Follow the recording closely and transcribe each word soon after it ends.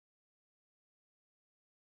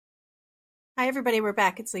Hi, everybody. We're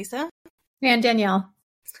back. It's Lisa. And Danielle.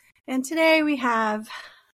 And today we have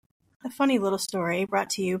a funny little story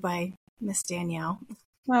brought to you by Miss Danielle.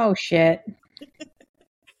 Oh, shit.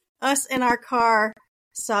 Us in our car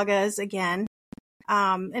sagas again.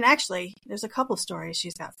 And actually, there's a couple stories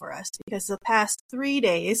she's got for us because the past 3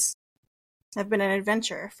 days have been an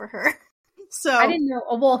adventure for her. So I didn't know.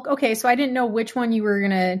 Well, okay. So I didn't know which one you were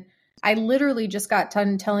going to. I literally just got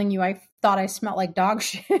done telling you I thought I smelled like dog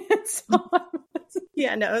shit. So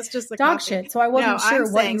yeah, no, it's just the dog coffee. shit. So I wasn't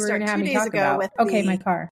sure what you were going to have me talk about. With my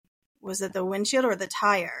car. Was it the windshield or the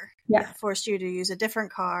tire? Yeah. That forced you to use a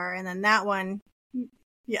different car. And then that one,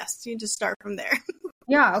 yes, you just start from there.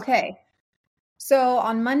 Yeah. Okay. So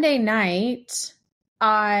on Monday night,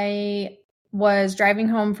 I was driving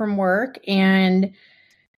home from work and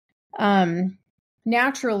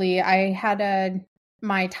naturally I had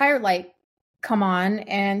my tire light come on.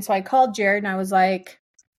 And so I called Jared and I was like,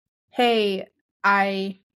 hey,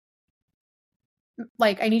 I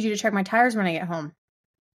need you to check my tires when I get home.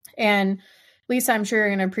 And Lisa, I'm sure you're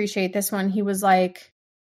going to appreciate this one. He was like,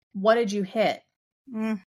 what did you hit?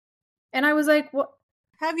 And I was like, what?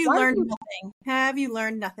 Have you learned nothing? Have you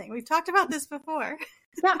learned nothing? We've talked about this before.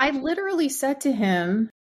 Yeah, I literally said to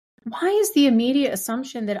him, why is the immediate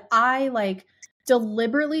assumption that I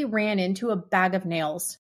deliberately ran into a bag of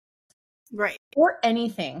nails? Right. Or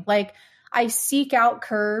anything. I seek out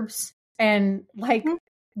curbs and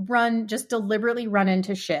just deliberately run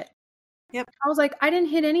into shit. Yep. I was like, I didn't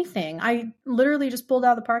hit anything. I literally just pulled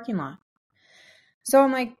out of the parking lot. So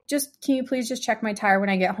I'm like, can you please just check my tire when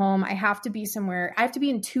I get home? I have to be somewhere. I have to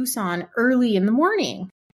be in Tucson early in the morning.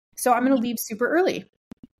 So I'm going to leave super early.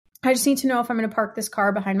 I just need to know if I'm going to park this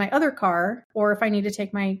car behind my other car or if I need to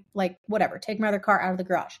take my, take my other car out of the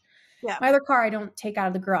garage. Yeah. My other car, I don't take out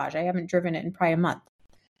of the garage. I haven't driven it in probably a month.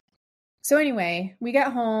 So anyway, we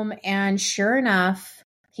get home and sure enough,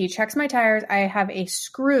 he checks my tires. I have a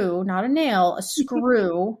screw, not a nail, a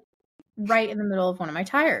screw right in the middle of one of my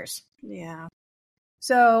tires. Yeah.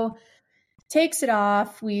 So takes it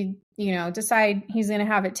off. We, decide he's going to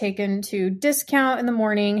have it taken to discount in the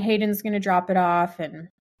morning. Hayden's going to drop it off and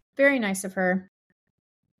very nice of her.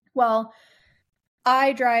 Well,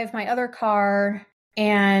 I drive my other car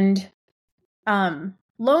and lo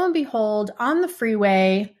and behold, on the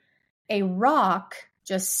freeway, a rock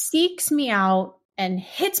just seeks me out and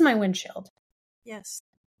hits my windshield. Yes.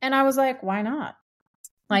 And I was like, why not?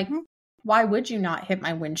 Why would you not hit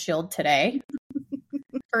my windshield today?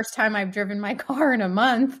 First time I've driven my car in a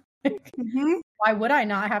month. Why would I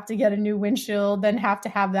not have to get a new windshield, then have to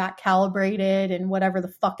have that calibrated and whatever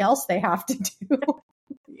the fuck else they have to do?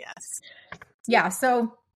 Yes. Yeah.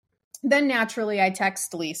 So then naturally I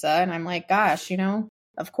text Lisa and I'm like, gosh,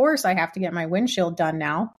 of course I have to get my windshield done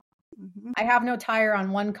now. I have no tire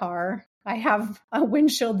on one car. I have a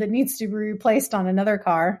windshield that needs to be replaced on another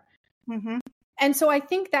car. And so I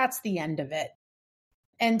think that's the end of it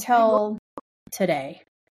until today.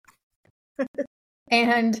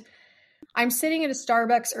 And I'm sitting at a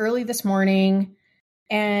Starbucks early this morning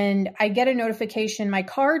and I get a notification. My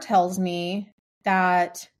car tells me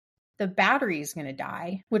that the battery is going to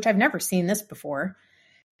die, which I've never seen this before.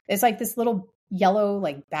 It's like this little yellow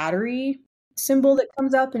battery symbol that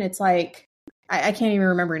comes up and it's like, I can't even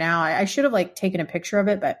remember now. I should have taken a picture of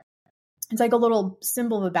it, but it's like a little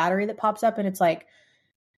symbol of a battery that pops up and it's like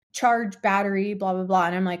charge battery, blah, blah, blah.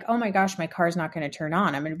 And I'm like, oh my gosh, my car's not going to turn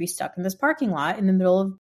on. I'm going to be stuck in this parking lot in the middle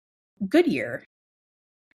of Goodyear.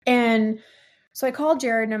 And so I called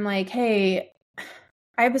Jared and I'm like, hey,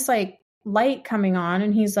 I have this light coming on.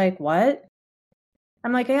 And he's like, what?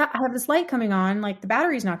 I'm like, yeah, I have this light coming on. The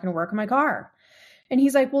battery's not going to work in my car. And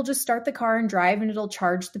he's like, well, just start the car and drive and it'll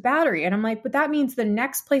charge the battery. And I'm like, but that means the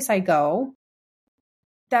next place I go,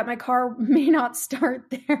 that my car may not start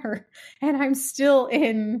there. And I'm still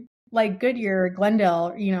in Goodyear,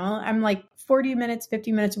 Glendale, I'm 40 minutes,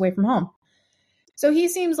 50 minutes away from home. So he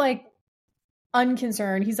seems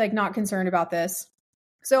unconcerned. He's not concerned about this.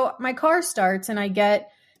 So my car starts and I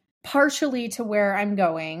get partially to where I'm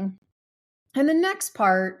going. And the next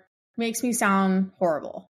part makes me sound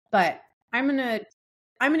horrible, but I'm going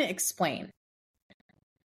to explain.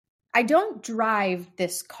 I don't drive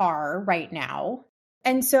this car right now.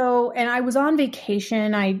 And I was on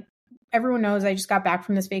vacation. Everyone knows I just got back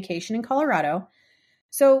from this vacation in Colorado.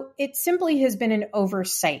 So it simply has been an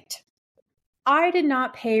oversight. I did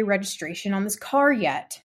not pay registration on this car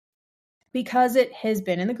yet because it has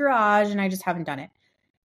been in the garage and I just haven't done it.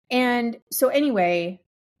 And so anyway,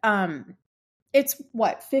 it's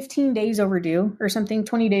 15 days overdue or something,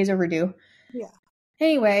 20 days overdue. Yeah.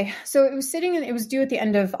 Anyway, so it was due at the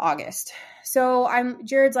end of August. So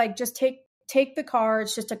Jared's like, just take take the car.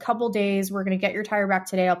 It's just a couple days. We're going to get your tire back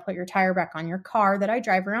today. I'll put your tire back on your car that I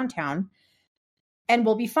drive around town and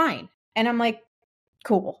we'll be fine. And I'm like,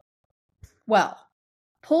 cool. Well,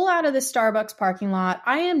 pull out of the Starbucks parking lot.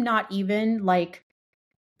 I am not even like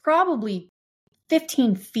probably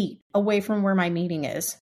 15 feet away from where my meeting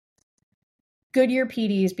is. Goodyear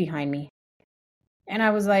PD is behind me. And I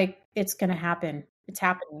was like, it's going to happen. It's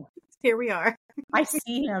happening. Here we are. I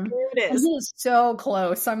see him. Here it And is. he is so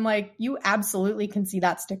close. I'm like, you absolutely can see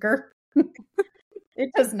that sticker.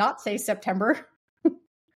 It does not say September.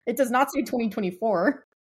 It does not say 2024.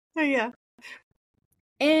 Oh, yeah.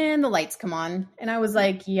 And the lights come on. And I was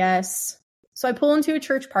like, yes. So I pull into a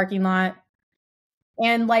church parking lot.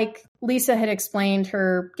 And like Lisa had explained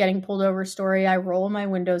her getting pulled over story, I roll my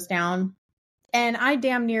windows down. And I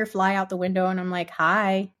damn near fly out the window. And I'm like,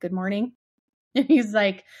 hi, good morning. And he's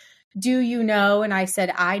like, do you know? And I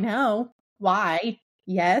said, I know. Why?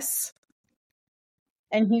 Yes.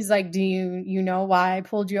 And he's like, do you know why I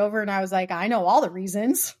pulled you over? And I was like, I know all the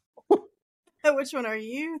reasons. Which one are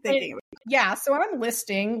you thinking about? Yeah. So I'm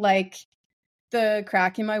listing like the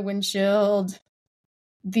crack in my windshield,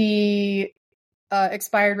 the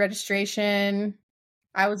expired registration.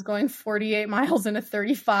 I was going 48 miles in a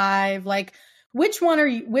 35. Like, which one are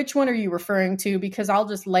you referring to? Because I'll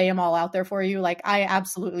just lay them all out there for you. Like, I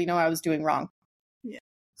absolutely know I was doing wrong. Yeah.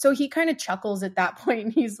 So he kind of chuckles at that point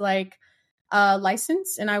and he's like,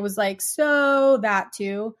 license? And I was like, so that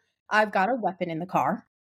too, I've got a weapon in the car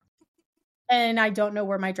and I don't know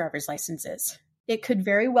where my driver's license is. It could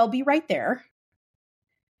very well be right there.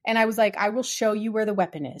 And I was like, I will show you where the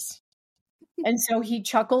weapon is. And so he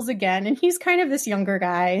chuckles again and he's kind of this younger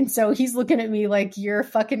guy. And so he's looking at me like, you're a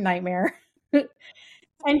fucking nightmare.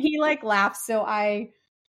 And he like laughs. So I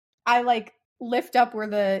like lift up where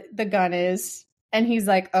the gun is and he's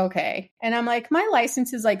like, okay. And I'm like, my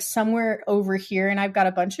license is like somewhere over here. And I've got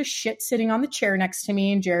a bunch of shit sitting on the chair next to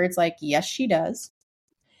me. And Jared's like, yes, she does.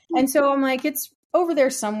 And so I'm like, it's over there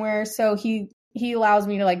somewhere. So he allows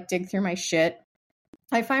me to like dig through my shit.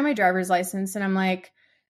 I find my driver's license and I'm like,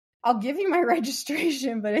 I'll give you my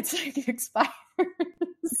registration, but it's like expired.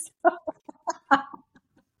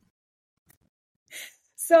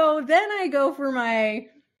 So then I go for my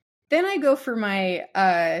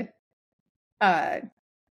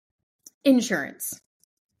insurance.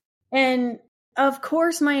 And of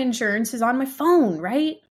course my insurance is on my phone,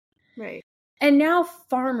 right? Right. And now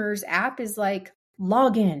Farmer's app is like,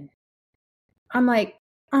 log in. I'm like,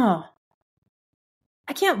 oh,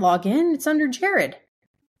 I can't log in. It's under Jared.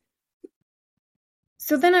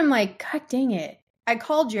 So then I'm like, God dang it. I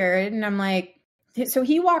call Jared and I'm like, so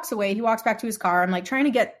he walks away. He walks back to his car. I'm like trying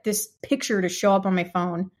to get this picture to show up on my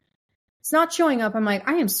phone. It's not showing up. I'm like,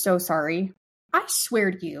 I am so sorry. I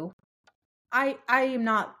swear to you, I am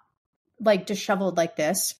not like disheveled like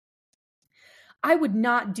this. I would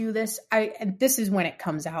not do this. And this is when it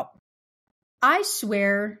comes out. I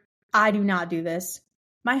swear I do not do this.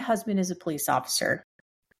 My husband is a police officer.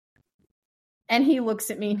 And he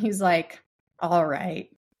looks at me and he's like, all right,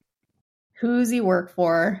 who's he work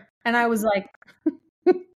for? And I was like,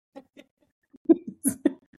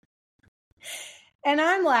 and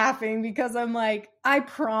I'm laughing because I'm like, I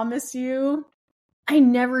promise you, I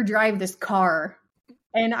never drive this car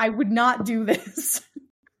and I would not do this.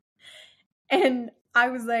 And I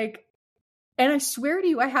was like, and I swear to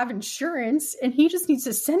you, I have insurance and he just needs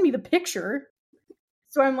to send me the picture.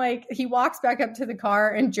 So I'm like, he walks back up to the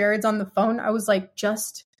car and Jared's on the phone. I was like,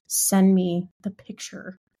 just send me the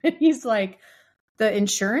picture. And he's like, the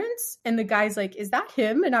insurance? And the guy's like, is that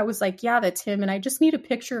him? And I was like, yeah, that's him. And I just need a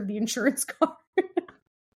picture of the insurance card.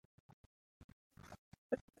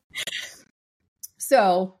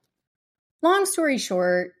 So, long story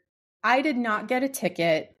short, I did not get a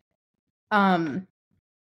ticket. This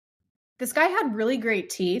guy had really great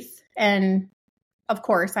teeth. And of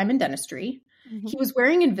course, I'm in dentistry. Mm-hmm. He was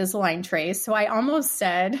wearing Invisalign trays. So I almost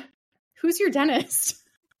said, who's your dentist?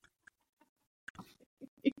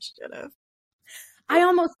 You should have. I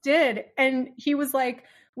almost did. And he was like,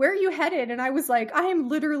 where are you headed? And I was like, I am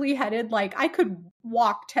literally headed. Like I could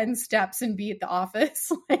walk 10 steps and be at the office.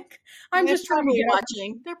 Like I'm just trying to get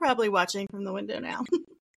watching. They're probably watching from the window now.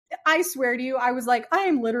 I swear to you, I was like, I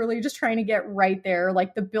am literally just trying to get right there,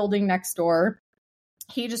 like the building next door.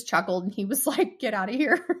 He just chuckled and he was like, get out of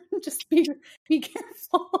here. Just be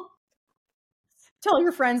careful. Tell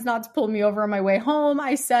your friends not to pull me over on my way home,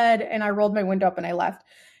 I said, and I rolled my window up and I left.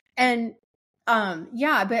 And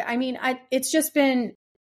yeah, but I mean, it's just been,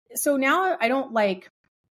 so now I don't like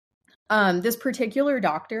this particular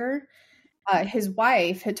doctor. His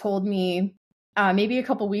wife had told me maybe a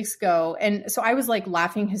couple weeks ago. And so I was like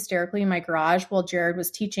laughing hysterically in my garage while Jared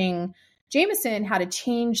was teaching Jameson how to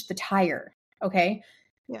change the tire. Okay.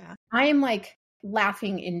 Yeah. I am like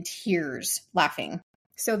laughing in tears, laughing.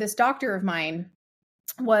 So this doctor of mine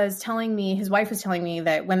was telling me, his wife was telling me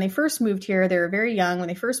that when they first moved here, they were very young. When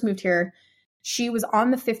they first moved here, she was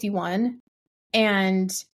on the 51,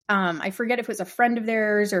 and I forget if it was a friend of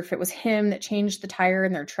theirs or if it was him that changed the tire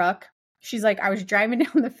in their truck. She's like, I was driving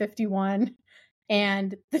down the 51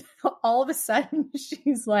 and all of a sudden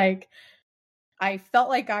she's like, I felt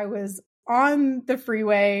like I was on the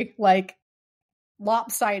freeway, like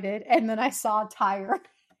lopsided. And then I saw a tire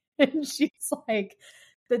and she's like,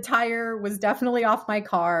 the tire was definitely off my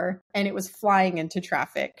car and it was flying into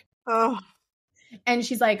traffic. Oh. And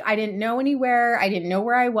she's like, I didn't know anywhere. I didn't know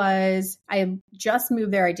where I was. I just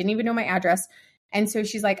moved there. I didn't even know my address. And so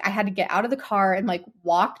she's like, I had to get out of the car and like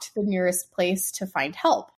walk to the nearest place to find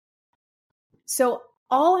help. So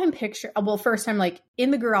all I'm picturing, well, first I'm like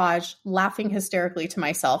in the garage laughing hysterically to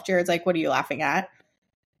myself. Jared's like, what are you laughing at?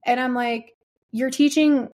 And I'm like, you're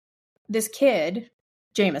teaching this kid,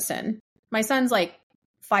 Jameson. My son's like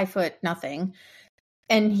 5'0" nothing.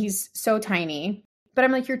 And he's so tiny. But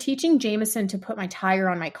I'm like, you're teaching Jameson to put my tire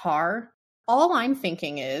on my car. All I'm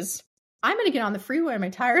thinking is, I'm going to get on the freeway and my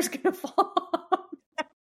tire's going to fall off.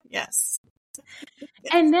 Yes.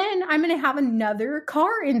 And then I'm going to have another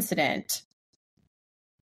car incident.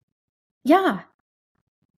 Yeah.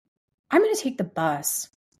 I'm going to take the bus.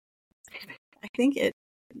 I think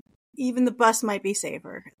even the bus might be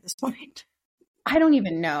safer at this point. I don't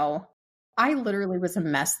even know. I literally was a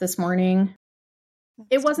mess this morning.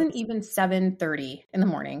 It wasn't even 7:30 in the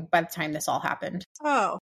morning by the time this all happened.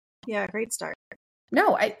 Oh, yeah. Great start.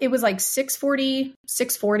 No, it was like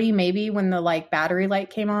 6:40 maybe when the like battery light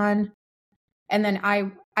came on. And then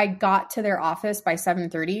I got to their office by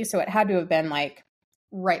 7:30. So it had to have been like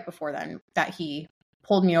right before then that he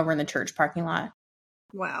pulled me over in the church parking lot.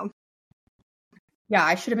 Wow. Yeah,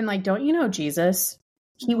 I should have been like, don't you know Jesus?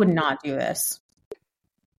 He would not do this.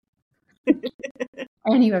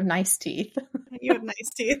 And you have nice teeth. You have nice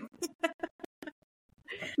teeth.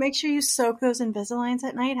 Make sure you soak those Invisaligns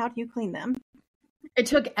at night. How do you clean them? It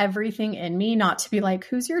took everything in me not to be like,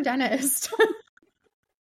 who's your dentist?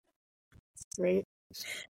 Great.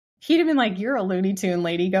 He'd have been like, you're a Looney Tune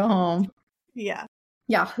lady, go home. Yeah.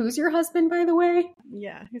 Yeah, who's your husband, by the way?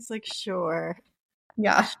 Yeah. He's like, sure.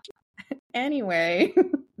 Yeah. Anyway.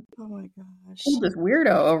 Oh my gosh. Pulled this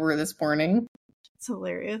weirdo over this morning. It's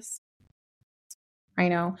hilarious. I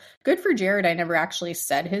know. Good for Jared. I never actually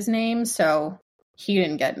said his name, so he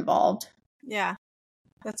didn't get involved. Yeah.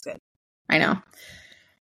 That's good. I know.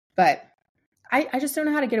 But I just don't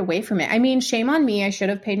know how to get away from it. I mean, shame on me. I should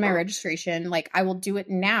have paid my registration. Like, I will do it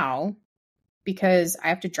now because I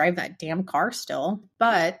have to drive that damn car still.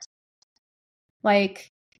 But, like,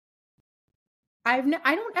 I don't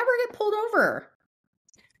ever get pulled over.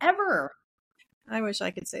 Ever. I wish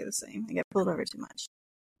I could say the same. I get pulled over too much.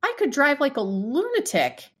 I could drive like a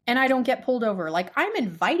lunatic and I don't get pulled over. Like, I'm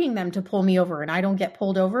inviting them to pull me over and I don't get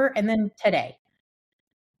pulled over. And then today,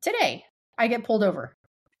 I get pulled over.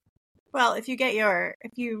 Well, if you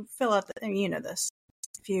fill out you know this,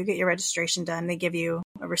 if you get your registration done, they give you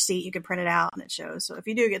a receipt, you can print it out and it shows. So if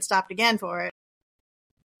you do get stopped again for it,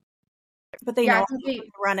 but they know they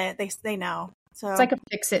run it, they know. So it's like a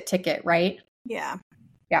fix-it ticket, right? Yeah.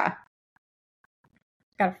 Yeah.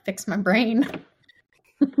 Gotta fix my brain.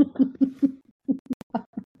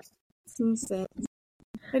 It's insane.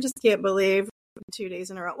 I just can't believe 2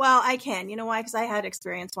 days in a row. Well, I can. You know why? Because I had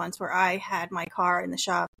experience once where I had my car in the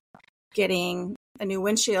shop getting a new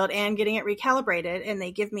windshield and getting it recalibrated, and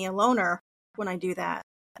they give me a loaner when I do that,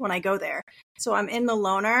 when I go there. So I'm in the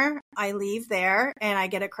loaner, I leave there, and I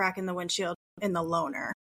get a crack in the windshield in the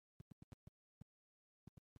loaner.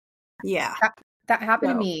 Yeah. That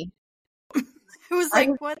happened to me. It was like,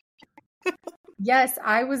 what? Yes,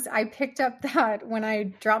 I picked up that when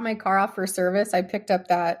I dropped my car off for service, I picked up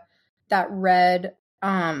that red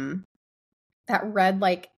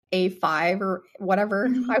like A5 or whatever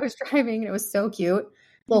I was driving, and it was so cute.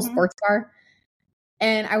 Little sports car.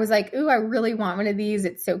 And I was like, ooh, I really want one of these.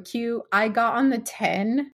 It's so cute. I got on the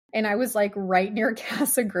 10 and I was like right near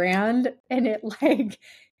Casa Grande, and it like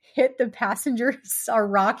hit the passengers, a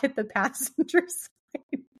rock hit the passenger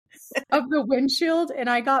side of the windshield. And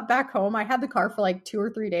I got back home. I had the car for like 2 or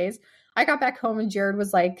 3 days. I got back home and Jared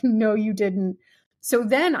was like, no, you didn't. So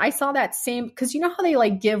then I saw that same, because you know how they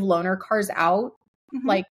like give loaner cars out?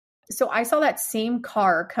 Like, so I saw that same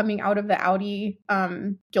car coming out of the Audi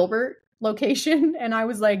Gilbert location. And I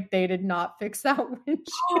was like, they did not fix that windshield.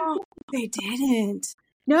 Oh, they didn't.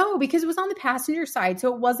 No, because it was on the passenger side.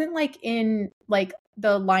 So it wasn't like in like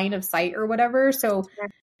the line of sight or whatever. So,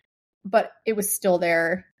 but it was still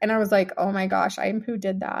there. And I was like, oh my gosh, who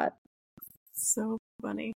did that? So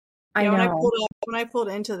funny. I Yeah, know. when I pulled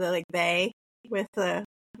into the like bay with the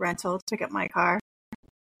rental to pick up my car,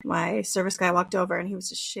 my service guy walked over and he was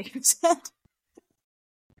just shaking his head.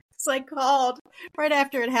 So I called right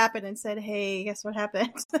after it happened and said, "Hey, guess what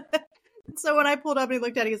happened?" So when I pulled up and he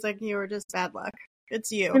looked at it, he's like, "You were just bad luck.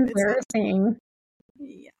 It's you." Embarrassing.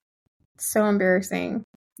 Yeah. So embarrassing.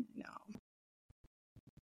 No.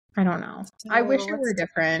 I don't know. So I wish it were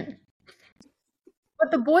different.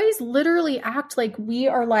 But the boys literally act like we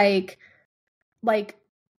are like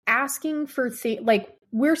asking for things, like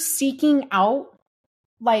we're seeking out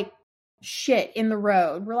like shit in the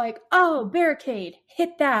road. We're like, oh, barricade,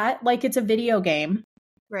 hit that, like it's a video game.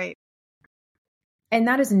 Right. And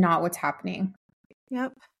that is not what's happening.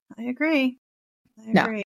 Yep. I agree.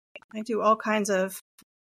 No. I do all kinds of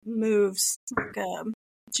moves like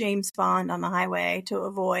James Bond on the highway to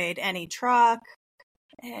avoid any truck,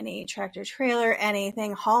 any tractor trailer,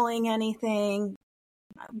 anything hauling anything,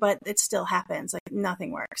 but it still happens. Like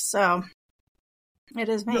nothing works. So it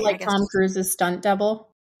is me. You're like Tom Cruise's stunt double.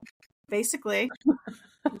 Basically,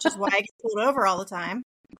 which is why I get pulled over all the time.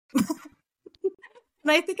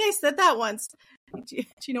 And I think I said that once. Do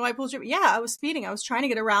you know why I pulled you? Yeah, I was speeding. I was trying to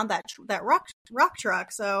get around that rock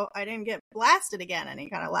truck, so I didn't get blasted again. And he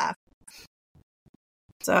kind of laughed.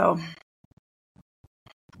 So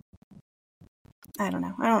I don't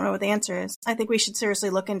know. I don't know what the answer is. I think we should seriously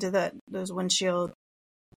look into those windshield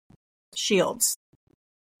shields.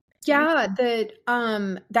 Yeah,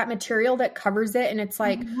 that material that covers it, and it's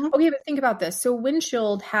like, okay, but think about this. So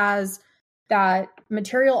windshield has that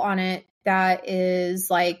material on it that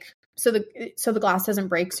is like, so the glass doesn't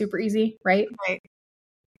break super easy, right? Right.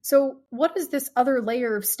 So what is this other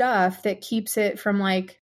layer of stuff that keeps it from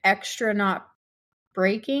like extra not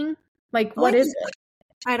breaking? Like, what is it?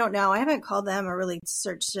 I don't know. I haven't called them or really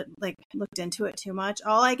searched it, like looked into it too much.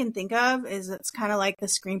 All I can think of is it's kind of like the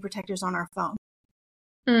screen protectors on our phone.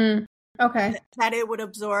 Okay. That it would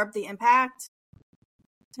absorb the impact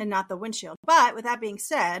and not the windshield. But with that being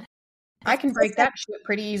said, I can break that shit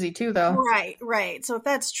pretty easy too, though. Right. So if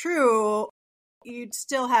that's true, you'd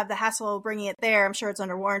still have the hassle of bringing it there. I'm sure it's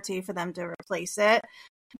under warranty for them to replace it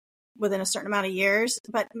within a certain amount of years,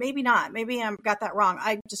 but maybe not. Maybe I got that wrong.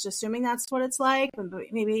 I'm just assuming that's what it's like, but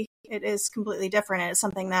maybe it is completely different and it's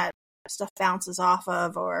something that stuff bounces off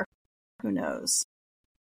of, or who knows.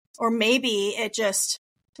 Or maybe it just,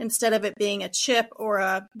 instead of it being a chip or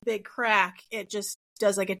a big crack, it just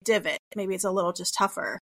does like a divot. Maybe it's a little just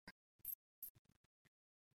tougher.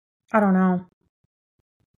 I don't know.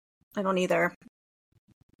 I don't either.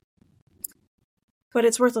 But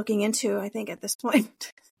it's worth looking into, I think, at this point.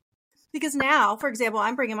 Because now, for example,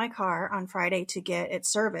 I'm bringing my car on Friday to get it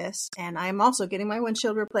serviced, and I'm also getting my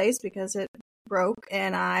windshield replaced because it broke,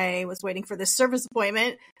 and I was waiting for this service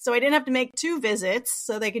appointment, so I didn't have to make 2 visits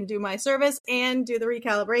so they can do my service and do the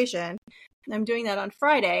recalibration. And I'm doing that on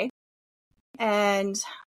Friday, and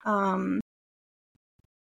I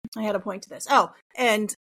had a point to this. Oh,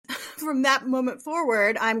 and from that moment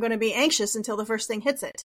forward, I'm going to be anxious until the first thing hits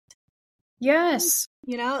it. Yes.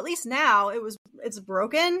 You know, at least now it's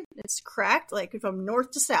broken, it's cracked, like from north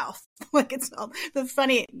to south. Like it's all, the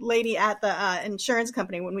funny lady at the insurance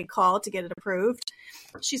company, when we called to get it approved,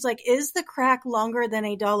 she's like, "Is the crack longer than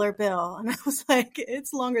a dollar bill?" And I was like,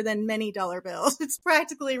 "It's longer than many dollar bills. It's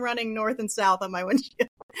practically running north and south on my windshield."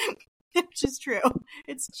 Which is true.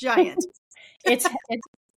 It's giant.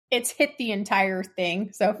 It's hit the entire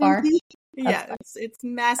thing so far. Yeah, it's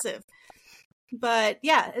massive. But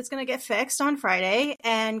yeah, it's going to get fixed on Friday.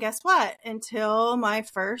 And guess what? Until my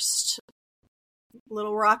first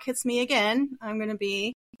little rock hits me again, I'm going to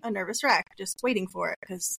be a nervous wreck just waiting for it,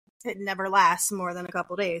 because it never lasts more than a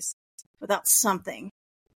couple days without something.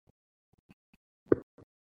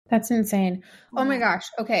 That's insane. Oh my gosh.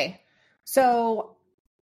 Okay. So,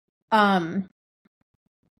 I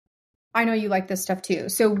know you like this stuff too.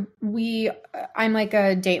 So I'm like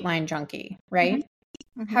a Dateline junkie, right?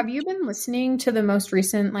 Mm-hmm. Have you been listening to the most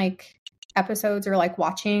recent like episodes or like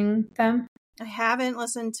watching them? I haven't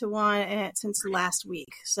listened to one since last week,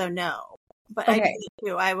 so no. But okay. I need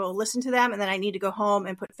to. I will listen to them, and then I need to go home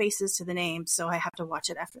and put faces to the names, so I have to watch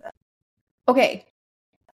it after that. Okay.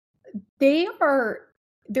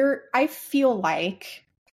 I feel like,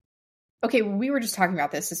 okay, we were just talking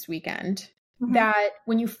about this weekend, that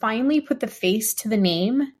when you finally put the face to the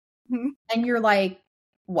name and you're like,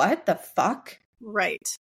 what the fuck? Right.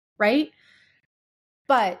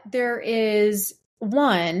 But there is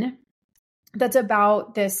one that's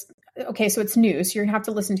about this. Okay, so it's new, so you're gonna have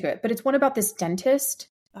to listen to it. But it's one about this dentist.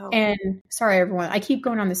 Oh. And sorry, everyone, I keep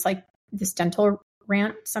going on this dental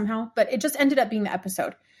rant somehow, but it just ended up being the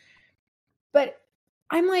episode. But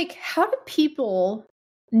I'm like, how do people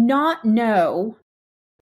not know?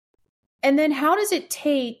 And then how does it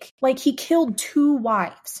take, like, he killed 2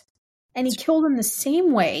 wives and he killed them the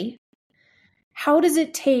same way. How does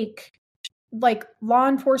it take, like, law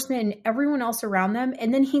enforcement and everyone else around them?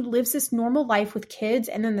 And then he lives this normal life with kids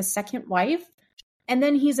and then the second wife. And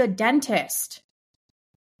then he's a dentist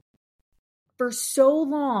for so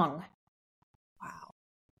long. Wow.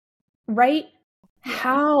 Right? Yeah.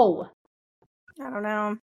 How? I don't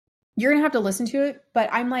know. You're going to have to listen to it. But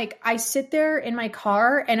I'm like, I sit there in my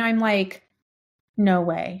car and I'm like, no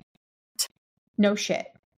way. No shit.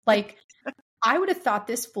 Like, I would have thought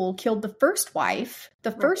this fool killed the first wife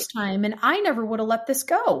the first time, and I never would have let this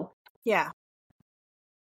go. Yeah.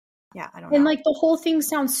 Yeah, I don't know. And like the whole thing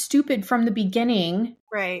sounds stupid from the beginning.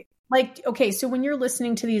 Right. Like, okay, so when you're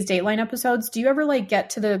listening to these Dateline episodes, do you ever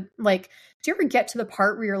get to the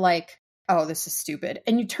part where you're like, oh, this is stupid?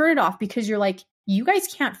 And you turn it off because you're like, you guys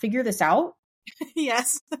can't figure this out?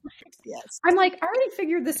 Yes. Yes. I'm like, I already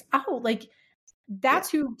figured this out. Like, that's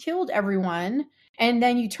who killed everyone. And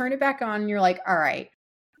then you turn it back on and you're like, all right,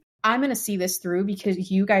 I'm going to see this through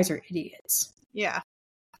because you guys are idiots. Yeah.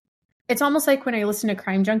 It's almost like when I listen to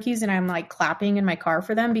Crime Junkies and I'm like clapping in my car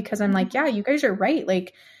for them because I'm like, yeah, you guys are right.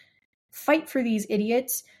 Like, fight for these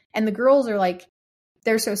idiots. And the girls are like,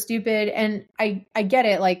 they're so stupid. And I get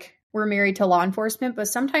it. Like, we're married to law enforcement, but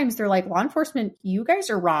sometimes they're like, law enforcement, you guys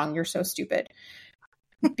are wrong. You're so stupid.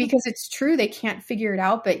 Because it's true. They can't figure it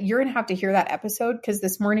out. But you're going to have to hear that episode because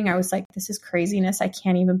this morning I was like, this is craziness. I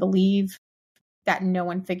can't even believe that no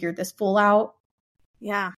one figured this fool out.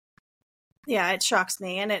 Yeah. Yeah, it shocks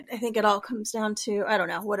me. And I think it all comes down to, I don't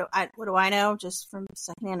know, what do I know just from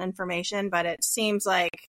secondhand information, but it seems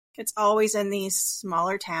like it's always in these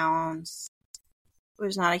smaller towns.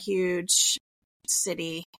 There's not a huge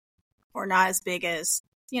city or not as big as,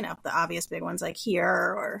 the obvious big ones like here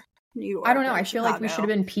or New York. I don't know. I feel like we should have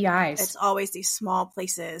been PIs. It's always these small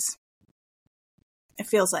places. It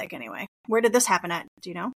feels like, anyway. Where did this happen at? Do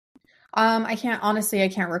you know? I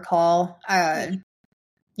can't recall.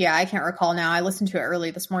 Yeah, I can't recall now. I listened to it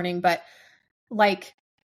early this morning, but like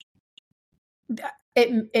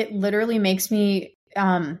it literally makes me,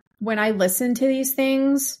 when I listen to these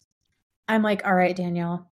things, I'm like, all right,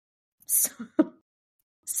 Danielle,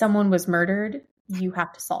 someone was murdered. You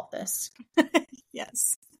have to solve this.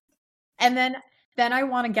 Yes. And then I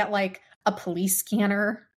want to get like a police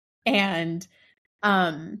scanner and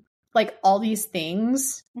like all these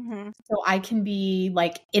things so I can be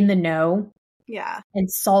like in the know. Yeah. And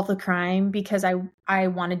solve the crime because I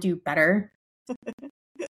want to do better.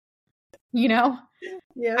 Yeah.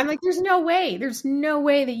 I'm like, there's no way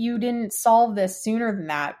that you didn't solve this sooner than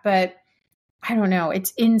that. But I don't know.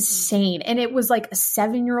 It's insane. And it was like a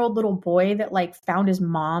 7-year-old little boy that like found his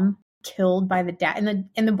mom killed by the dad.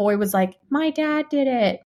 And the boy was like, my dad did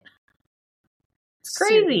it. It's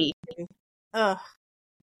crazy. Ugh.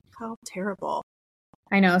 How terrible.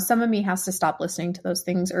 I know. Some of me has to stop listening to those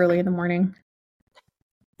things early in the morning.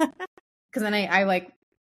 Because then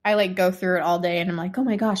I go through it all day and I'm like, oh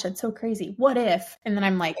my gosh, that's so crazy. What if? And then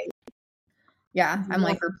I'm like, I'm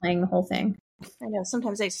like replaying the whole thing. I know.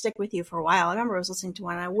 Sometimes they stick with you for a while. I remember I was listening to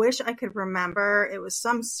one. And I wish I could remember. It was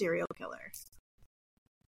some serial killer.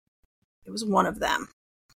 It was one of them.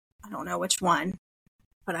 I don't know which one,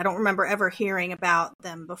 but I don't remember ever hearing about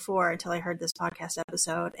them before until I heard this podcast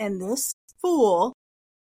episode. And this fool,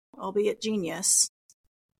 albeit genius,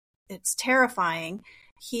 it's terrifying.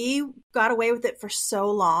 He got away with it for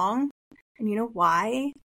so long. And you know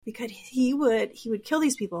why? Because he would kill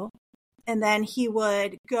these people. And then he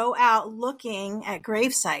would go out looking at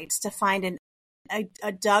grave sites to find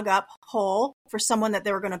a dug up hole for someone that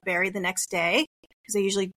they were going to bury the next day. Because they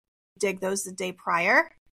usually dig those the day prior.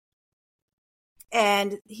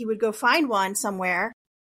 And he would go find one somewhere,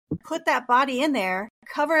 put that body in there,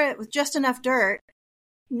 cover it with just enough dirt,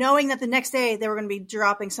 knowing that the next day they were going to be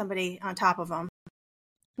dropping somebody on top of them.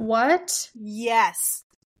 What? Yes.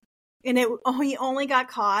 And he only got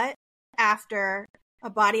caught after a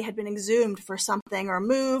body had been exhumed for something or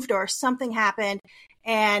moved or something happened.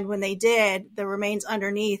 And when they did, the remains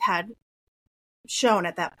underneath had shown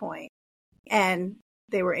at that point. And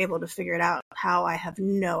they were able to figure it out. How, I have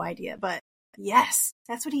no idea. But yes,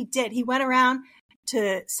 that's what he did. He went around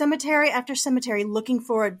to cemetery after cemetery looking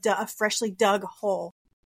for a freshly dug hole.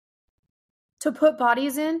 To put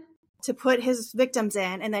bodies in? To put his victims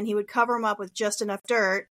in, and then he would cover them up with just enough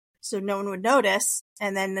dirt so no one would notice.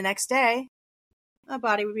 And then the next day, a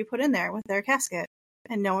body would be put in there with their casket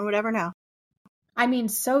and no one would ever know. I mean,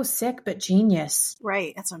 so sick, but genius.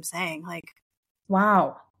 Right. That's what I'm saying. Like,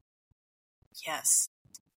 wow. Yes.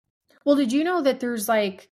 Well, did you know that there's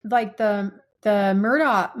like the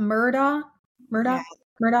Murda?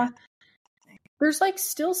 Yeah. There's like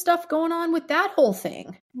still stuff going on with that whole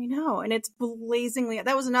thing. I know. And it's blazingly,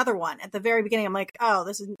 that was another one at the very beginning. I'm like, oh,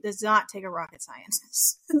 this does not take a rocket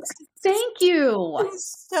scientist. Thank you.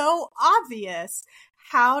 It's so obvious.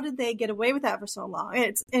 How did they get away with that for so long?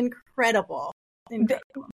 It's incredible.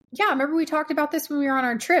 Yeah, remember we talked about this when we were on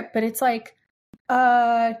our trip, but it's like,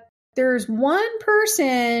 there's one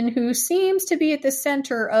person who seems to be at the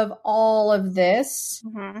center of all of this,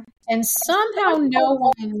 and somehow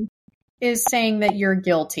no one is saying that you're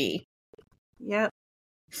guilty. Yep.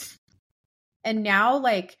 And now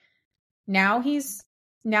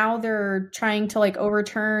they're trying to like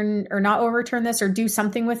overturn or not overturn this or do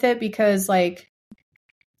something with it because like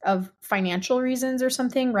of financial reasons or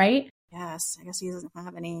something, right? Yes. I guess he doesn't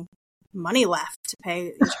have any money left to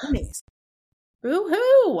pay attorneys.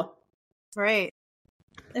 Boo-hoo! Right.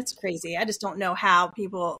 It's crazy. I just don't know how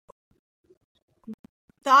people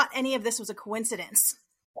thought any of this was a coincidence.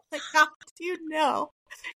 Like, how do you know?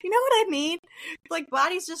 You know what I mean? Like,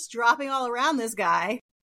 bodies just dropping all around this guy.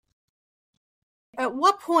 At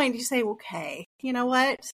what point do you say, okay, you know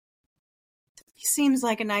what? He seems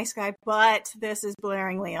like a nice guy, but this is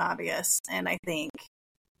blaringly obvious. And I think,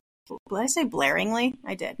 did I say blaringly?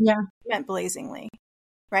 I did. Yeah. I meant blazingly.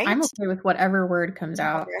 Right? I'm okay with whatever word comes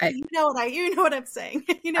out. You know what I'm saying.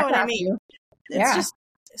 You know what I mean. It's just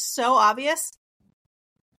so obvious.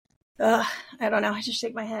 I don't know. I just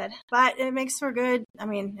shake my head. But it makes for good. I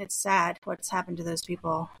mean, it's sad what's happened to those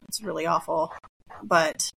people. It's really awful.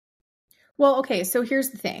 But well, okay, so here's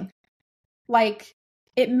the thing. Like,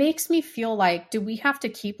 it makes me feel like, do we have to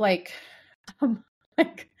keep like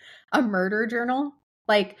a murder journal?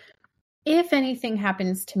 Like, if anything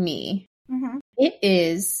happens to me, it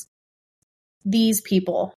is these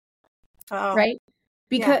people, right?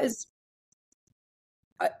 Because,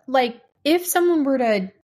 like, if someone were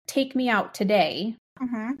to take me out today,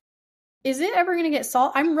 is it ever going to get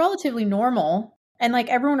solved? I'm relatively normal, and like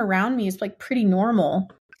everyone around me is like pretty normal.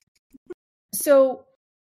 So,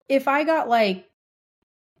 if I got like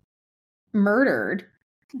murdered,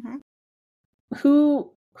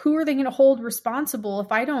 who are they going to hold responsible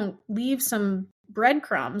if I don't leave some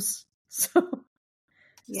breadcrumbs? So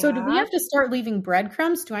do we have to start leaving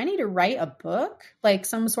breadcrumbs? Do I need to write a book? Like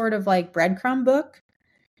some sort of like breadcrumb book?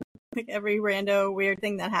 Like every rando weird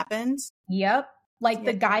thing that happens? Yep. Like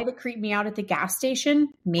the guy that creeped me out at the gas station?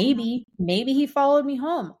 Maybe he followed me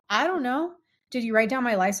home. I don't know. Did he write down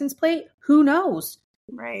my license plate? Who knows?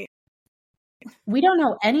 Right. We don't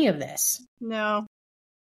know any of this. No.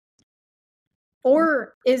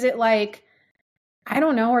 Or is it like, I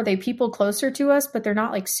don't know, are they people closer to us, but they're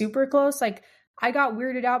not like super close? Like, I got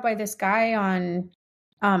weirded out by this guy on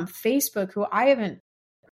Facebook who I haven't...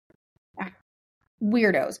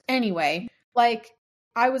 Weirdos. Anyway, like,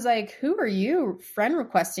 I was like, who are you friend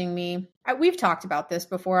requesting me? We've talked about this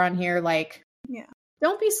before on here. Like,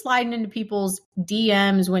 don't be sliding into people's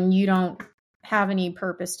DMs when you don't have any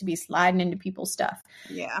purpose to be sliding into people's stuff.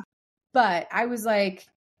 Yeah. But I was like,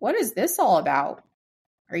 what is this all about?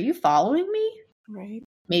 Are you following me? Right.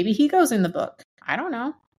 Maybe he goes in the book. I don't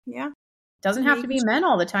know. Yeah. Doesn't have to be men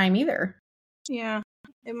all the time either. Yeah.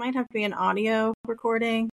 It might have to be an audio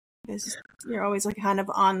recording because you're always like kind of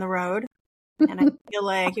on the road. And I feel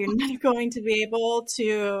like you're not going to be able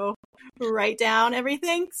to write down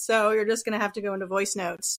everything. So you're just going to have to go into voice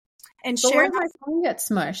notes and but share. What if my phone gets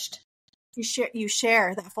smushed? You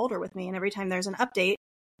share that folder with me. And every time there's an update,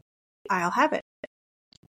 I'll have it.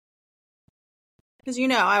 Because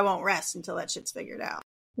I won't rest until that shit's figured out.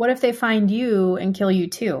 What if they find you and kill you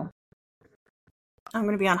too? I'm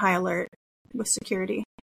going to be on high alert with security.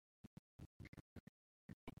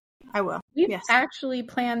 I will. We've actually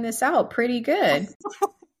planned this out pretty good.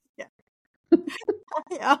 Yeah.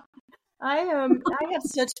 Yeah. I have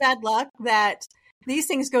such bad luck that these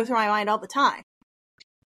things go through my mind all the time.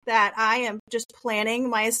 That I am just planning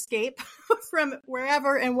my escape from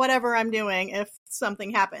wherever and whatever I'm doing if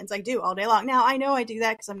something happens. I do all day long. Now, I know I do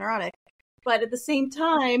that because I'm neurotic. But at the same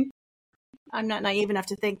time, I'm not naive enough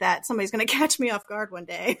to think that somebody's going to catch me off guard one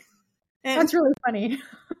day. That's really funny.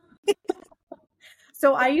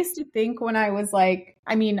 So I used to think when I was like,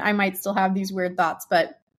 I mean, I might still have these weird thoughts,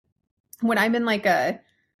 but when I'm in like a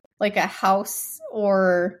house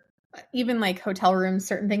or even like hotel rooms,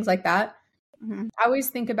 certain things like that, I always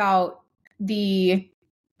think about the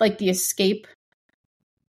escape,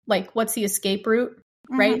 like what's the escape route,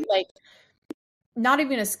 right? Like not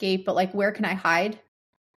even escape, but like, where can I hide?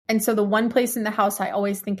 And so the one place in the house I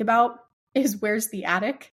always think about is where's the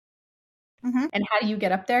attic? Mm-hmm. And how do you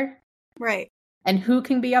get up there? Right. And who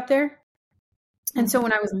can be up there? And so Mhm.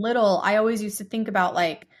 when I was little, I always used to think about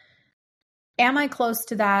like, am I close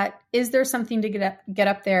to that? Is there something to get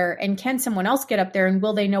up there? And can someone else get up there? And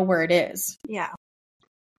will they know where it is? Yeah.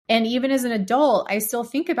 And even as an adult, I still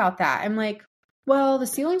think about that. I'm like, well, the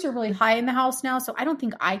ceilings are really high in the house now, so I don't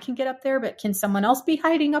think I can get up there, but can someone else be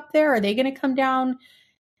hiding up there? Are they going to come down?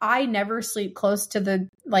 I never sleep close to the,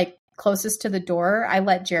 like, closest to the door. I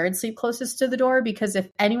let Jared sleep closest to the door because if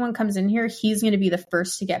anyone comes in here, he's going to be the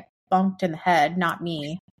first to get bumped in the head, not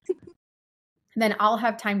me. Then I'll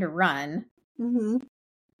have time to run. Mm-hmm.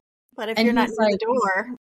 But if And you're not he's near like, the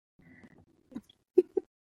door,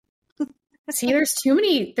 see, there's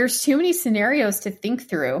too many scenarios to think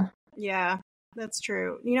through. yeah, that's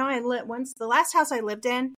true. You know, the last house I lived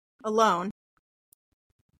in alone.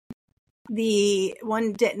 The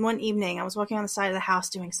one evening, I was walking on the side of the house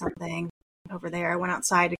doing something over there. I went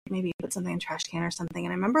outside to maybe put something in a trash can or something,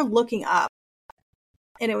 and I remember looking up,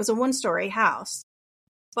 and it was a 1-story house,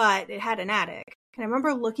 but it had an attic. And I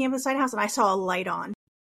remember looking up the side of the house, and I saw a light on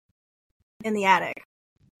in the attic.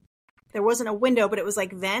 There wasn't a window, but it was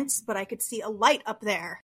like vents, but I could see a light up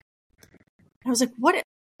there. And I was like, what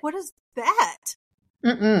is that?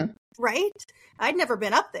 Mm-mm. Right? I'd never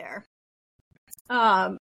been up there.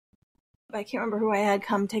 I can't remember who I had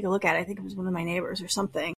come take a look at it. I think it was one of my neighbors or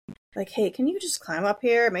something. Like, hey, can you just climb up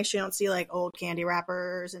here? Make sure you don't see like old candy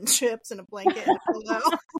wrappers and chips and a blanket and a pillow.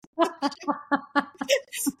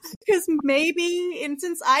 Because maybe, and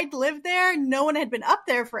since I'd lived there, no one had been up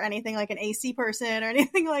there for anything like an AC person or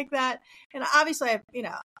anything like that. And obviously,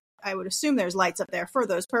 I would assume there's lights up there for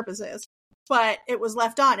those purposes. But it was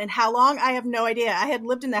left on. And how long? I have no idea. I had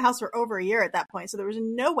lived in the house for over a year at that point. So there was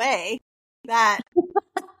no way that...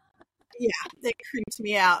 Yeah, it creeped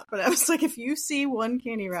me out. But I was like, if you see one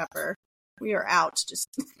candy wrapper, we are out. Just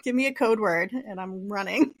give me a code word and I'm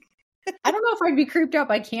running. I don't know if I'd be creeped out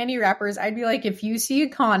by candy wrappers. I'd be like, if you see a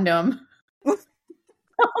condom.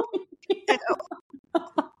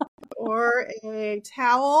 Or a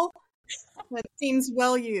towel that seems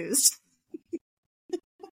well used.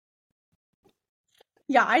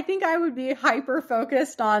 Yeah, I think I would be hyper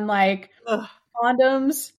focused on like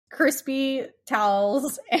condoms, crispy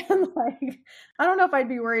towels, and like, I don't know if I'd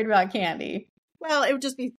be worried about candy. Well, it would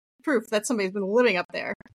just be proof that somebody's been living up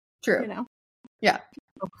there. True. You know? Yeah.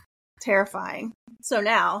 Terrifying. So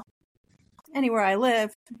now, anywhere I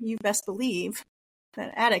live, you best believe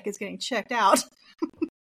that attic is getting checked out.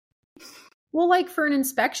 Well, like for an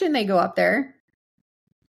inspection, they go up there.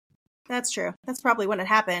 That's true. That's probably when it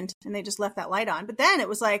happened, and they just left that light on. But then it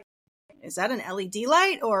was like, is that an LED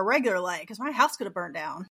light or a regular light? Because my house could have burned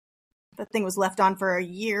down. That thing was left on for a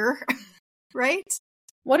year, right?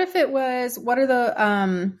 What if it was, what are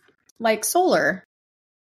the, like solar?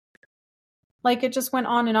 Like it just went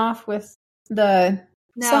on and off with the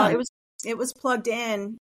sun. it was plugged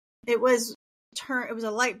in. It was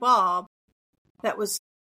a light bulb that was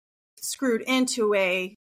screwed into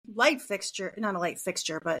a light fixture, not a light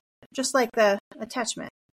fixture, but just like the attachment.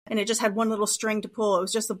 And it just had one little string to pull. It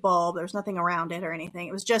was just a bulb. There was nothing around it or anything.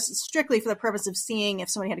 It was just strictly for the purpose of seeing if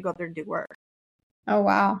somebody had to go up there to do work. Oh,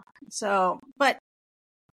 wow. So, but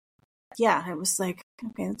yeah, it was like,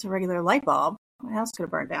 okay, that's a regular light bulb. My house could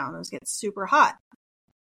have burned down. It was getting super hot.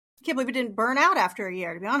 I can't believe it didn't burn out after a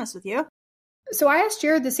year, to be honest with you. So I asked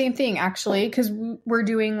Jared the same thing, actually, because we're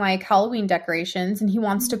doing like Halloween decorations, and he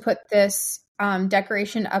wants to put this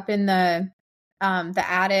decoration up in the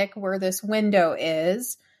attic where this window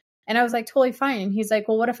is. And I was like, totally fine. And he's like,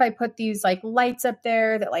 well, what if I put these like lights up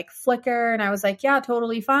there that like flicker? And I was like, yeah,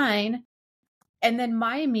 totally fine. And then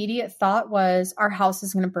my immediate thought was, our house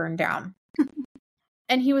is going to burn down.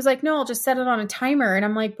 And he was like, no, I'll just set it on a timer. And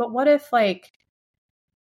I'm like, but what if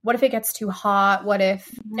it gets too hot? What if,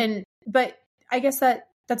 but I guess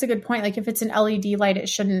that's a good point. Like if it's an LED light, it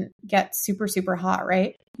shouldn't get super, super hot,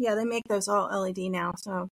 right? Yeah, they make those all LED now.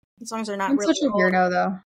 So as long as they're not I'm really such a weirdo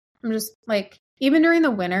though. I'm just like, even during the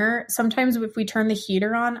winter, sometimes if we turn the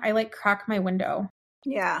heater on, I like crack my window.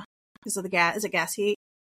 Yeah. Because of the gas. Is it gas heat?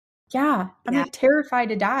 Yeah. I'm like terrified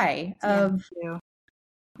to die of. Yeah,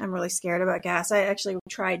 I'm really scared about gas. I actually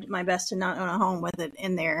tried my best to not own a home with it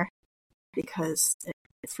in there because it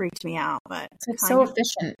freaked me out. But it's so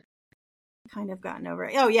efficient. Kind of gotten over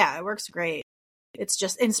it. Oh yeah, it works great. It's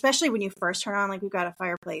just, and especially when you first turn on, like we've got a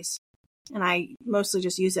fireplace, and I mostly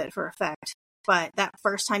just use it for effect. But that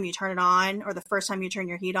first time you turn it on, or the first time you turn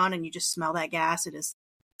your heat on, and you just smell that gas, it is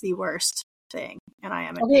the worst thing. And I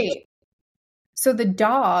am okay. So the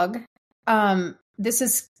dog, this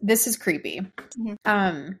is creepy.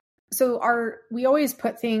 Mhm. So we always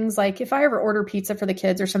put things like, if I ever order pizza for the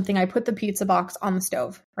kids or something, I put the pizza box on the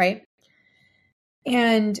stove, right?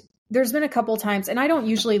 And there's been a couple times, and I don't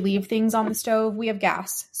usually leave things on the stove. We have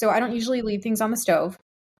gas, so I don't usually leave things on the stove.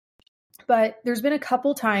 But there's been a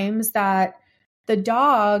couple times that the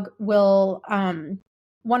dog will,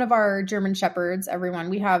 one of our German Shepherds, everyone,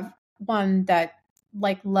 we have one that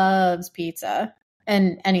like loves pizza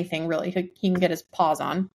and anything really he can get his paws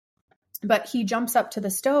on. But he jumps up to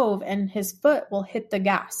the stove and his foot will hit the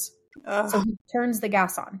gas. Ugh. So he turns the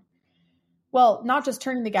gas on. Well, not just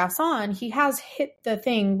turning the gas on, he has hit the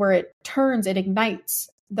thing where it ignites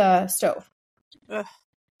the stove. Ugh.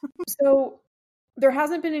 So there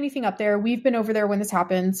hasn't been anything up there. We've been over there when this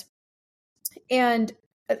happens. And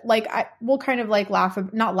like, we'll kind of like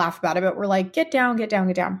not laugh about it, but we're like, get down.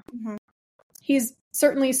 Mm-hmm. He's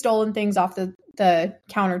certainly stolen things off the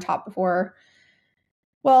countertop before.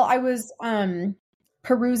 Well, I was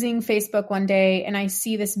perusing Facebook one day and I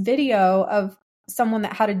see this video of someone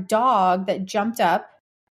that had a dog that jumped up,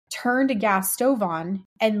 turned a gas stove on,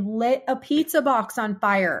 and lit a pizza box on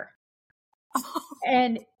fire.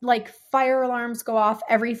 And like fire alarms go off,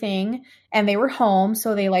 everything. And they were home,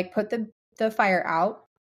 so they like put the fire out.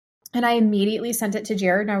 And I immediately sent it to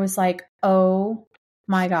Jared and I was like, oh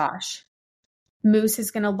my gosh, Moose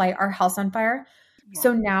is going to light our house on fire. Yeah.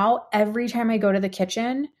 So now every time I go to the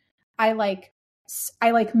kitchen, I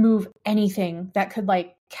move anything that could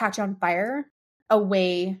like catch on fire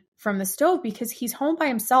away from the stove because he's home by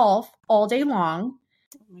himself all day long.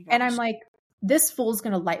 Oh, and I'm like, this fool's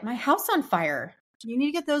going to light my house on fire. You need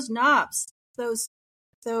to get those knobs. Those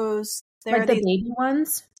like the baby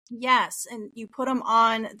ones? Yes. And you put them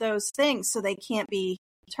on those things so they can't be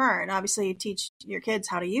turned. Obviously you teach your kids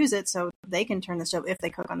how to use it so they can turn the stove if they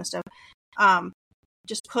cook on the stove.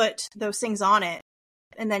 Just put those things on it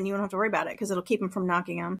and then you don't have to worry about it because it'll keep them from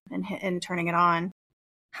knocking them and turning it on.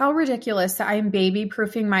 How ridiculous that I'm baby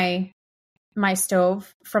proofing my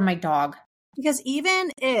stove from my dog. Because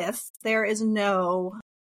even if there is no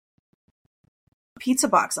pizza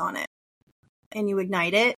box on it and you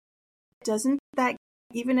ignite it, doesn't that,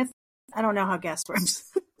 even if, I don't know how gas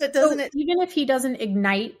works, but doesn't it? Even if he doesn't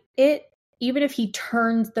ignite it, even if he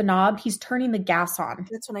turns the knob, he's turning the gas on.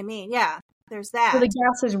 That's what I mean. Yeah. There's that. So the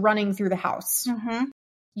gas is running through the house. Mm-hmm.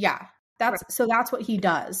 Yeah. So that's what he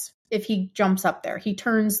does. If he jumps up there, he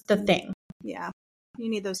turns the thing. Yeah. You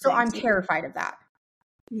need those so things. I'm terrified of that.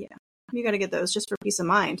 Yeah. You got to get those just for peace of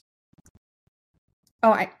mind.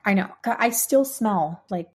 Oh, I know. I still smell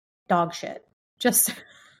like dog shit. Just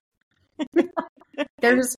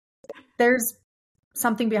there's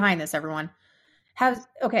something behind this, everyone. I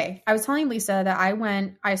was telling Lisa that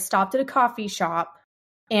I stopped at a coffee shop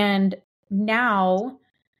and now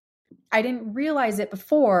I didn't realize it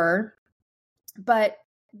before, but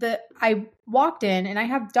I walked in and I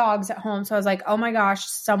have dogs at home. So I was like, oh my gosh,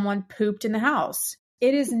 someone pooped in the house.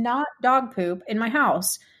 It is not dog poop in my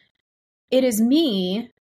house. It is me.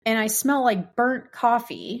 And I smell like burnt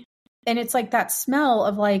coffee. And it's like that smell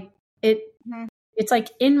of like it's like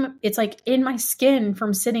in my skin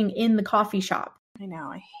from sitting in the coffee shop. I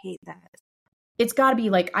know. I hate that. It's gotta be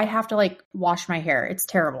like, I have to like wash my hair. It's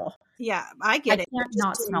terrible. Yeah, I get it. I can't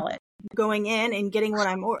not smell it. Going in and getting what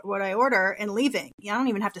I order and leaving. Yeah, I don't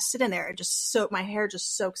even have to sit in there. My hair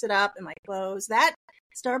just soaks it up and my clothes. That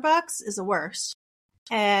Starbucks is the worst.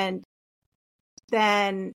 And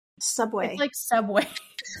then Subway. It's like Subway.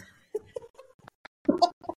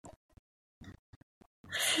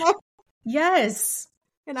 Yes.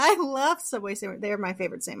 And I love Subway sandwiches. They're my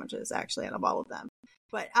favorite sandwiches, actually, out of all of them.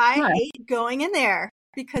 But I hate going in there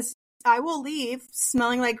because I will leave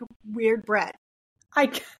smelling like weird bread.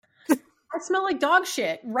 I smell like dog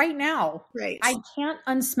shit right now. Right. I can't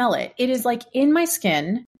unsmell it. It is like in my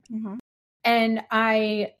skin. Mm-hmm. And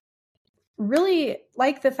I really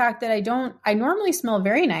like the fact that I normally smell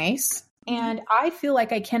very nice. And I feel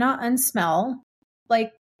like I cannot unsmell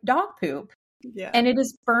like dog poop. Yeah. And it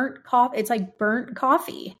is burnt coffee. It's like burnt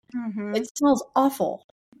coffee. Mm-hmm. It smells awful.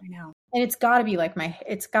 I know. And it's gotta be like my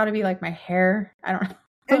hair. I don't know.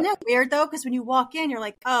 Isn't that weird though? Because when you walk in, you're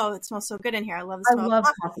like, oh, it smells so good in here. I love the smell of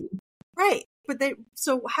coffee. Right. But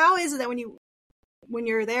so how is it that when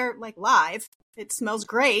you're there like live, it smells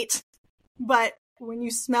great, but when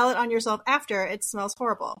you smell it on yourself after, it smells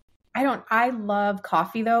horrible? I love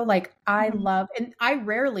coffee though. Like and I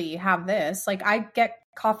rarely have this. Like I get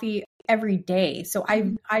coffee every day. So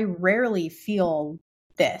I rarely feel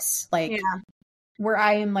this. Like where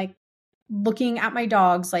I am like looking at my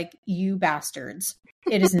dogs like, you bastards.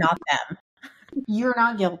 It is not them. You're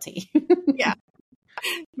not guilty. Yeah.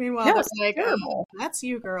 Meanwhile, No, they're it's like, terrible. that's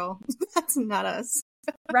you, girl. That's not us.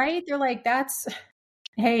 Right? They're like, hey,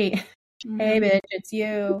 hey, Mm-hmm. bitch, it's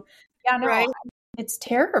you. Yeah, no, Right? it's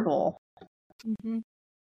terrible. Mm-hmm.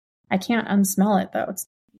 I can't unsmell it though. It's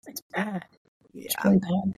bad. It's Yeah. really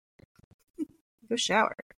bad. Go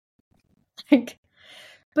shower. Like,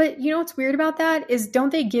 but you know what's weird about that is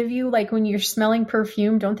don't they give you like when you're smelling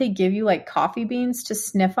perfume, don't they give you like coffee beans to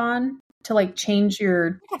sniff on to like change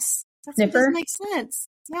your Yes. That's what doesn't sniffer? make sense.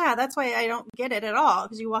 Yeah, that's why I don't get it at all.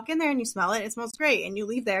 Because you walk in there and you smell it, it smells great. And you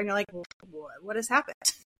leave there and you're like, what has happened?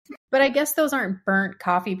 But I guess those aren't burnt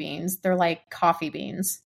coffee beans. They're like coffee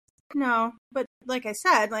beans. No, but like I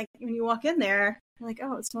said, like when you walk in there, you're like,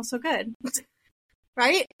 oh, it smells so good.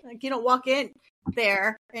 Right? Like you don't walk in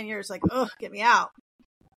there and you're just like, oh, get me out.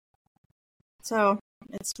 So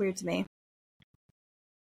it's weird to me.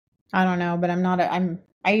 I don't know, but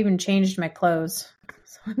I even changed my clothes.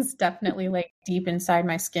 So it's definitely like deep inside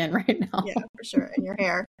my skin right now. Yeah, for sure. And your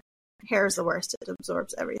hair is the worst. It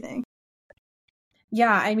absorbs everything.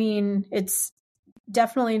 Yeah, I mean, it's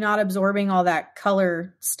definitely not absorbing all that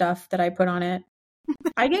color stuff that I put on it.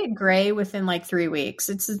 I get gray within like 3 weeks.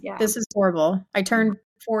 This is horrible. I turned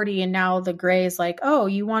 40 and now the gray is like, oh,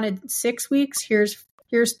 you wanted 6 weeks? Here's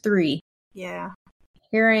 3. Yeah.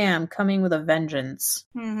 Here I am coming with a vengeance.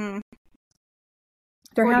 Mm-hmm.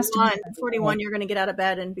 There 41, has to be 41, you're going to get out of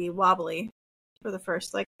bed and be wobbly for the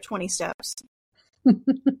first like 20 steps.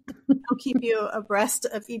 I'll keep you abreast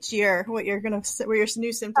of each year where your new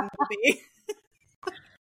symptoms will be.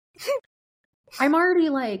 I'm already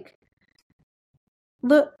like,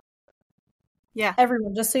 look. Yeah.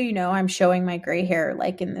 Everyone, just so you know, I'm showing my gray hair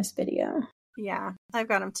like in this video. Yeah, I've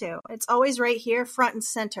got them too. It's always right here, front and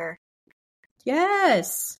center.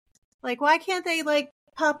 Yes. Like, why can't they like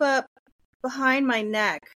pop up behind my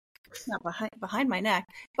neck? Not behind my neck.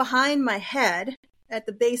 Behind my head at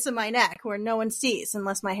the base of my neck where no one sees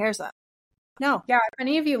unless my hair's up. No. Yeah, if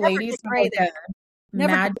any of you Never ladies get gray have like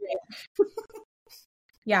Never magic,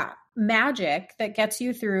 yeah, magic that gets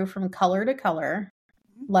you through from color to color,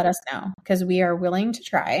 let us know because we are willing to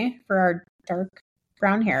try for our dark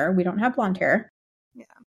brown hair. We don't have blonde hair. Yeah.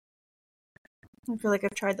 I feel like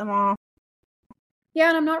I've tried them all. Yeah,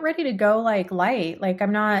 and I'm not ready to go like light. Like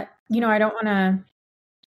I'm not, I don't want to.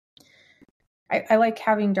 I like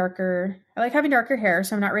having darker hair,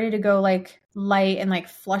 so I'm not ready to go like light and like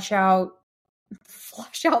flush out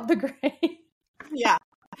the gray. Yeah.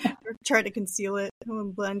 Or try to conceal it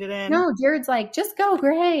and blend it in. No, Jared's like, just go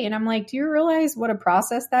gray. And I'm like, do you realize what a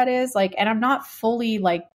process that is? Like, and I'm not fully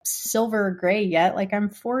like silver gray yet. Like I'm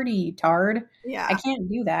 40, Tard. Yeah. I can't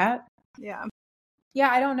do that. Yeah. Yeah,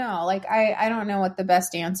 I don't know. Like I don't know what the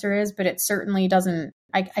best answer is, but it certainly doesn't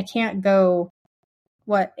I can't go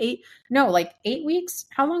 8 weeks?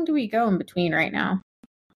 How long do we go in between right now?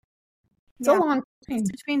 It's a long time.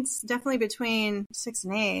 It's definitely between 6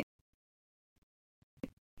 and 8.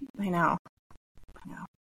 I know.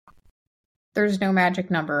 There's no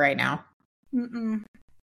magic number right now. Mm-mm.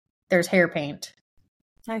 There's hair paint.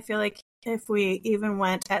 I feel like if we even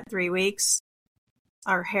went at 3 weeks,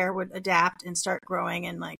 our hair would adapt and start growing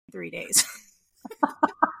in like 3 days.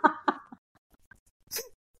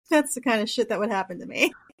 That's the kind of shit that would happen to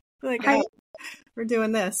me. Like, we're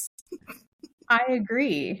doing this. I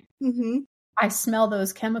agree. Mm-hmm. I smell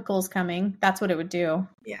those chemicals coming. That's what it would do.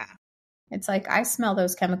 Yeah. It's like, I smell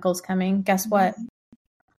those chemicals coming. Guess what?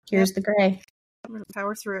 Here's the gray. We're going to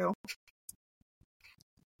power through.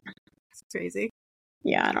 It's crazy.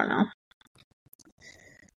 Yeah, I don't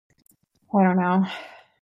know.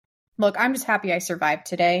 Look, I'm just happy I survived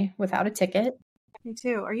today without a ticket. Me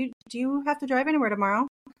too. Do you have to drive anywhere tomorrow?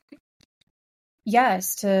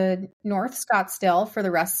 Yes, to North Scottsdale for the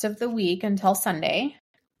rest of the week until Sunday.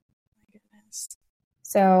 My goodness.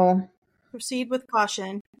 So proceed with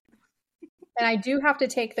caution. And I do have to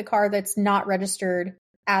take the car that's not registered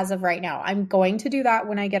as of right now. I'm going to do that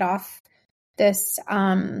when I get off this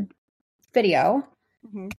video.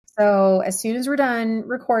 Mm-hmm. So as soon as we're done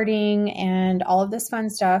recording and all of this fun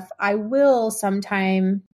stuff, I will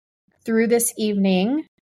sometime through this evening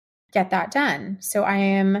get that done. So I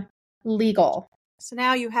am legal. So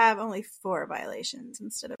now you have only 4 violations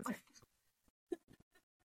instead of...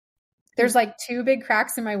 There's like 2 big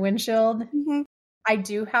cracks in my windshield. Mm-hmm. I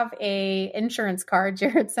do have a insurance card.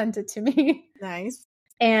 Jared sent it to me. Nice.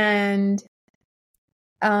 And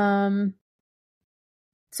so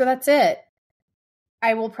that's it.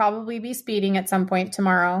 I will probably be speeding at some point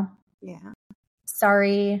tomorrow. Yeah.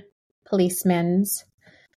 Sorry, policemen's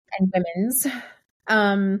and women's.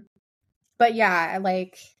 But yeah,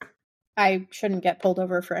 I shouldn't get pulled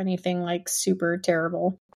over for anything like super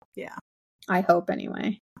terrible. Yeah. I hope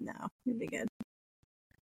anyway. No, it'd be good.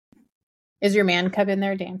 Is your man cub in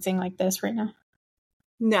there dancing like this right now?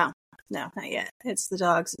 No, not yet. It's the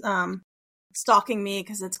dogs stalking me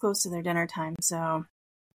because it's close to their dinner time. So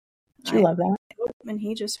Do you love that? And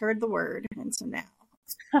he just heard the word, and so now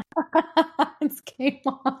It's game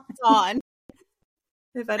on. it's on.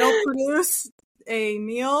 If I don't produce a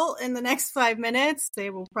meal in the next 5 minutes, they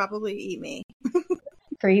will probably eat me.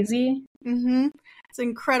 Crazy. Mm-hmm. It's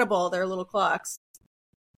incredible, their little clocks.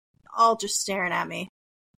 All just staring at me.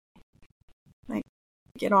 Like,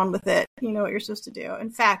 get on with it. You know what you're supposed to do.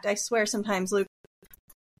 In fact, I swear sometimes Luke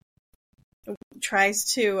tries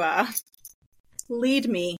to lead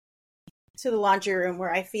me to the laundry room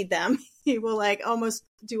where I feed them. He will like almost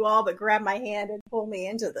do all but grab my hand and pull me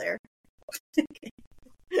into there.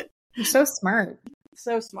 You're so smart.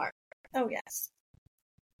 So smart. Oh, yes.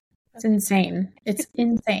 It's insane. It's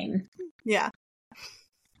insane. Yeah.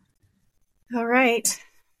 All right.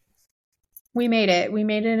 We made it. We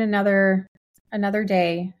made it another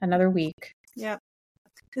day, another week. Yep.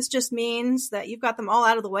 This just means that you've got them all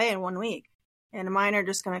out of the way in 1 week. And mine are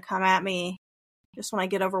just going to come at me. Just when I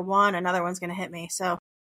get over one, another one's going to hit me. So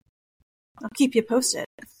I'll keep you posted.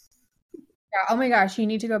 Yeah. Oh my gosh. You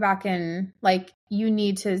need to go back and you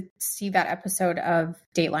need to see that episode of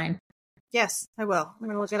Dateline. Yes, I will. I'm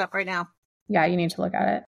going to look it up right now. Yeah. You need to look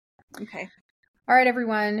at it. Okay. All right,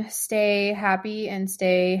 everyone. Stay happy and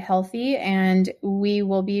stay healthy. And we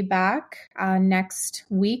will be back next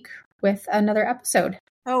week with another episode.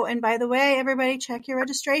 Oh, and by the way, everybody check your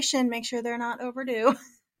registration. Make sure they're not overdue.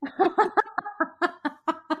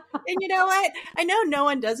 And you know what? I know no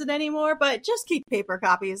one does it anymore, but just keep paper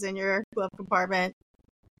copies in your glove compartment.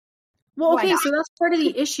 Well, okay, so that's part of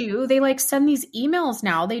the issue. They send these emails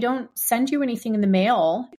now. They don't send you anything in the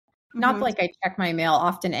mail. Mm-hmm. Not like I check my mail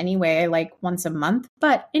often anyway, once a month.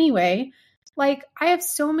 But anyway, I have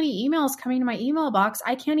so many emails coming to my email box.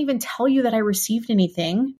 I can't even tell you that I received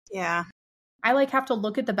anything. Yeah. I have to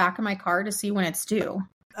look at the back of my car to see when it's due.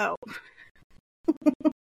 Oh.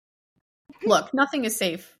 Look, nothing is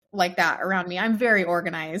safe like that around me. I'm very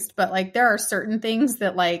organized, but there are certain things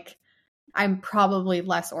that I'm probably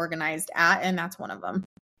less organized at, and that's one of them.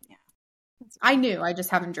 Yeah. I knew, I just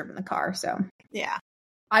haven't driven the car, so. Yeah.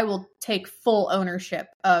 I will take full ownership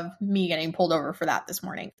of me getting pulled over for that this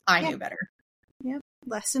morning. I knew better. Yep.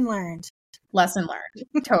 Lesson learned. Lesson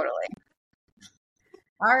learned. Totally.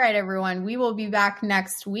 All right, everyone. We will be back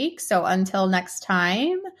next week. So until next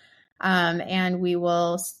time, and we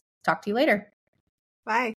will talk to you later.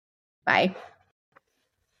 Bye. Bye.